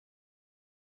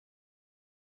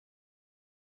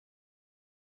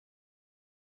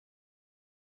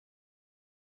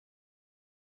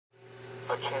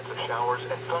showers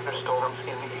and thunderstorms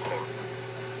in the evening.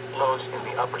 Lows in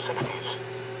the upper 60s.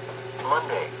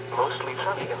 Monday, mostly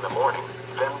sunny in the morning,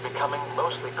 then becoming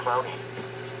mostly cloudy.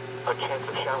 A chance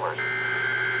of showers.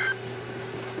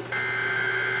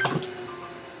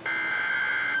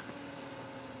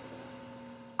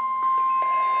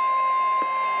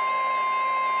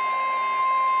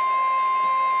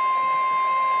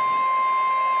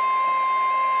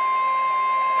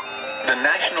 The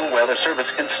National Weather Service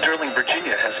in Sterling,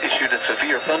 Virginia has issued a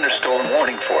severe thunderstorm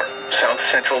warning for South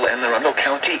Central Anne Arundel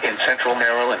County in Central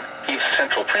Maryland, East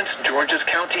Central Prince George's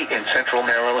County in Central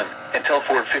Maryland, until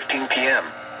 4:15 p.m.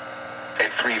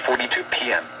 At 3:42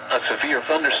 p.m., a severe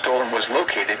thunderstorm was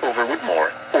located over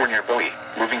Woodmore, or near Bowie,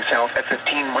 moving south at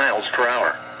 15 miles per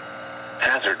hour.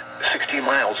 Hazard, 60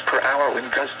 miles per hour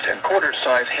wind gusts and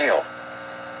quarter-size hail.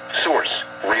 Source,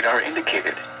 radar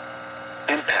indicated.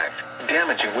 Impact,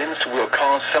 damaging winds will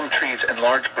cause some trees and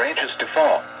large branches to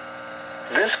fall.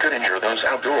 This could injure those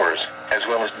outdoors, as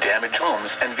well as damage homes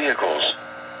and vehicles.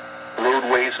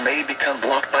 Roadways may become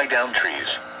blocked by downed trees.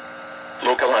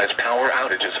 Localized power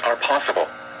outages are possible.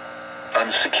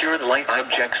 Unsecured light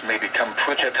objects may become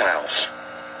projectiles.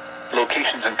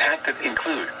 Locations impacted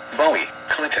include Bowie,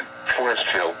 Clinton,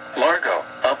 Forestville, Largo,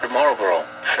 Upper Marlboro,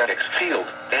 FedEx Field,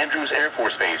 Andrews Air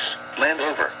Force Base,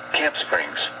 Landover, Camp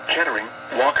Springs, Kettering,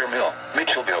 Walker Mill,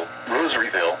 Mitchellville,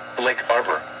 Rosaryville, Lake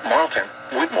Arbor, Marlton,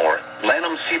 Woodmore,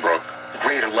 Lanham Seabrook,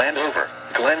 Greater Landover,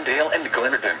 Glendale and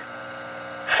Glenarden.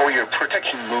 For your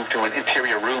protection, move to an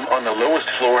interior room on the lowest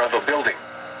floor of a building.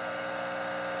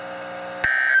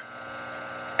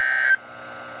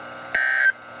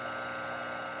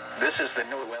 This is the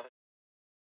NOAA weather.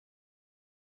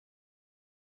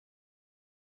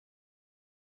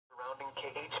 Surrounding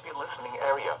KHB listening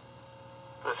area.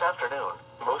 This afternoon,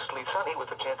 mostly sunny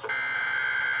with a chance of...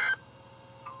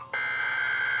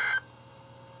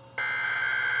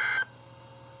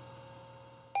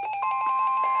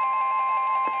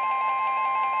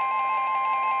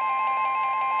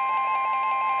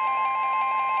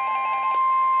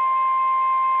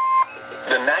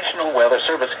 The National Weather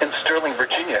Service in Sterling,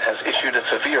 Virginia has issued a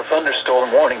severe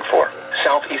thunderstorm warning for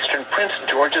southeastern Prince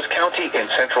George's County in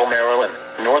central Maryland,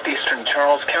 northeastern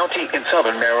Charles County in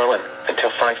southern Maryland,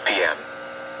 until 5 p.m.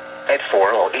 At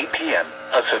 4:08 p.m.,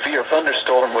 a severe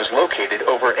thunderstorm was located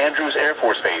over Andrews Air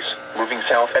Force Base, moving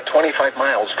south at 25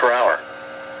 miles per hour.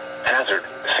 Hazard,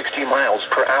 60 miles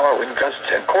per hour wind gusts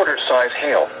and quarter-size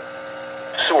hail.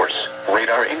 Source,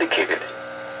 radar indicated.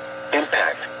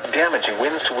 Impact, damaging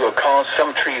winds will cause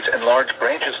some trees and large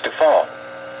branches to fall.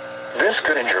 This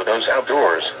could injure those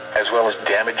outdoors, as well as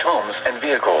damage homes and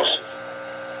vehicles.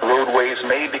 Roadways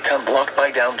may become blocked by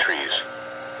downed trees.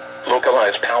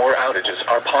 Localized power outages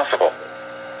are possible.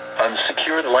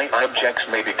 Unsecured light objects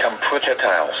may become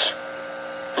projectiles.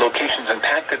 Locations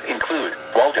impacted include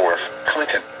Waldorf,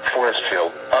 Clinton,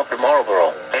 Forestville, Upper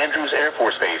Marlboro, Andrews Air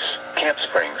Force Base, Camp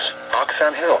Springs,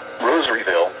 Oxon Hill,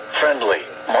 Rosaryville, Friendly,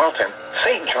 Marlton,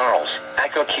 St. Charles,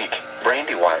 Accokeek,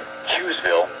 Brandywine,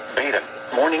 Hughesville, Baden,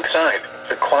 Morningside,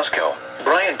 Pequasco,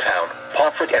 Bryantown,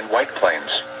 Pomfret and White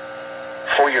Plains.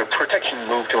 For your protection,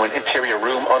 move to an interior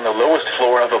room on the lowest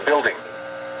floor of a building.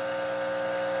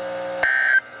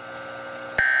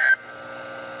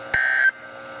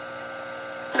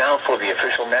 Now for the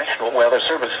official National Weather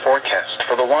Service forecast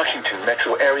for the Washington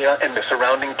metro area and the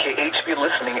surrounding KHB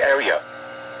listening area.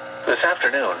 This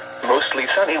afternoon, mostly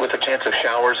sunny with a chance of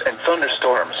showers and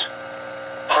thunderstorms.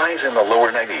 Highs in the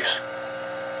lower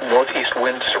 90s. Northeast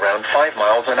winds around 5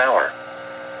 miles an hour.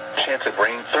 Chance of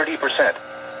rain 30%.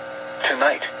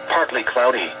 Tonight, partly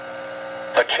cloudy.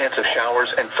 A chance of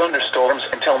showers and thunderstorms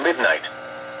until midnight.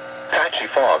 Patchy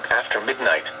fog after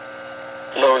midnight.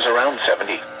 Lows around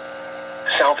 70.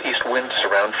 Southeast winds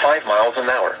around 5 miles an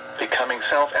hour, becoming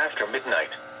south after midnight.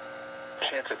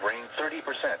 Chance of rain 30%.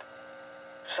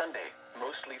 Sunday,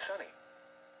 mostly sunny.